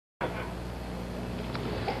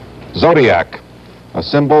Zodiac, a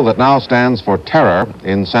symbol that now stands for terror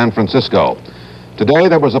in San Francisco. Today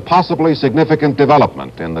there was a possibly significant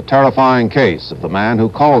development in the terrifying case of the man who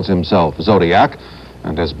calls himself Zodiac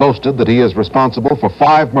and has boasted that he is responsible for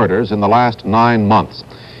 5 murders in the last 9 months.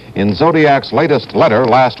 In Zodiac's latest letter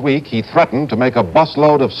last week, he threatened to make a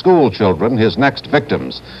busload of school children his next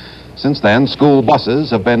victims. Since then, school buses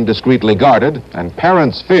have been discreetly guarded, and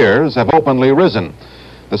parents' fears have openly risen.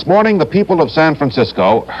 This morning, the people of San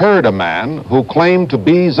Francisco heard a man who claimed to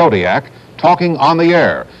be Zodiac talking on the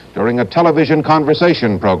air during a television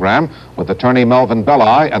conversation program with attorney Melvin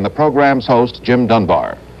Belli and the program's host, Jim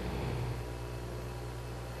Dunbar.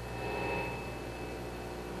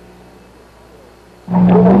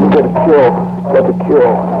 Get a kill.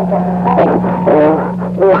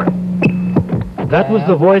 That was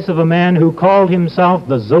the voice of a man who called himself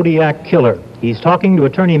the Zodiac Killer. He's talking to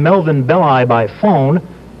attorney Melvin Belli by phone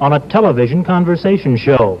on a television conversation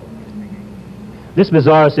show. This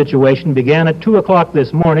bizarre situation began at 2 o'clock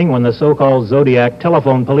this morning when the so-called Zodiac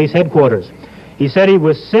telephoned police headquarters. He said he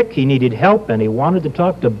was sick, he needed help, and he wanted to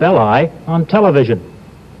talk to Belli on television.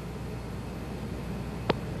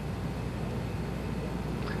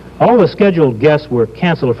 All the scheduled guests were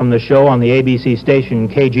canceled from the show on the ABC station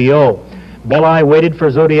KGO. Belli waited for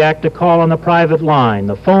Zodiac to call on the private line.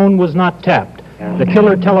 The phone was not tapped. The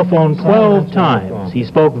killer telephoned 12 times. He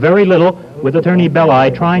spoke very little, with attorney Belli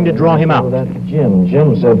trying to draw him out.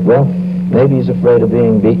 Jim said, well, maybe he's afraid of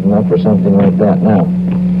being beaten up or something like that. Now,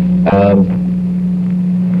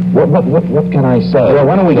 what can I say? Well,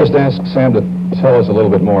 why don't we just ask Sam to tell us a little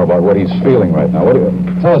bit more about what he's feeling right now.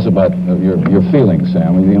 Tell us about your feelings,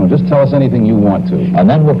 Sam. You know, just tell us anything you want to. And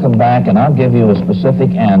then we'll come back and I'll give you a specific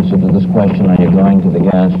answer to this question on your going to the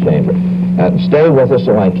gas chamber. Stay with us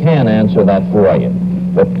so I can answer that for you.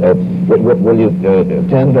 But will you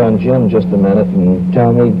attend on Jim just a minute and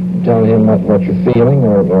tell him what you're feeling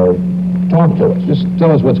or talk to us? Just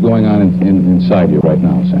tell us what's going on inside you right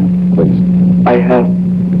now, Sam, please. I have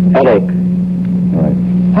headache. All right.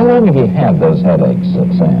 How long have you had those headaches,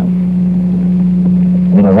 Sam?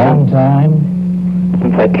 In a long time?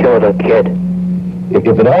 Since I killed a kid.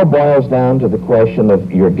 If it all boils down to the question of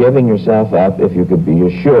you're giving yourself up, if you could be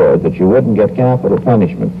assured that you wouldn't get capital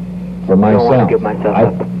punishment for myself. I don't want to give myself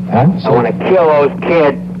up. Huh? I want to kill those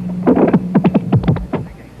kids.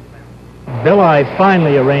 Belli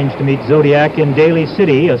finally arranged to meet Zodiac in Daly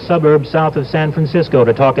City, a suburb south of San Francisco,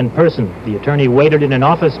 to talk in person. The attorney waited in an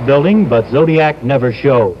office building, but Zodiac never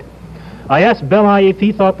showed. I asked Belli if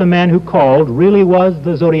he thought the man who called really was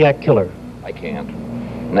the Zodiac Killer. I can't.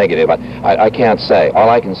 Negative. I can't say. All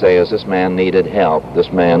I can say is this man needed help. This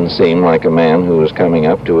man seemed like a man who was coming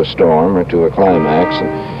up to a storm or to a climax,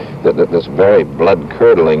 and this very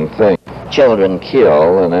blood-curdling thing. Children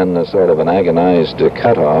kill, and then sort of an agonized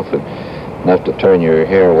cutoff, and enough to turn your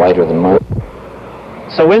hair whiter than mine.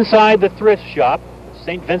 So inside the thrift shop,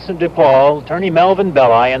 St. Vincent de Paul, attorney Melvin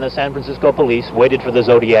Belli and the San Francisco police waited for the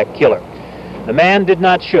Zodiac Killer. The man did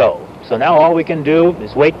not show, so now all we can do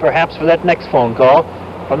is wait perhaps for that next phone call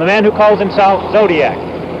from the man who calls himself Zodiac,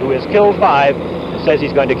 who has killed 5 and says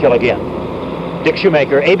he's going to kill again. Dick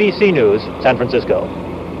Shoemaker, ABC News, San Francisco.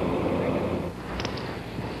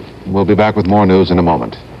 We'll be back with more news in a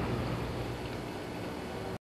moment.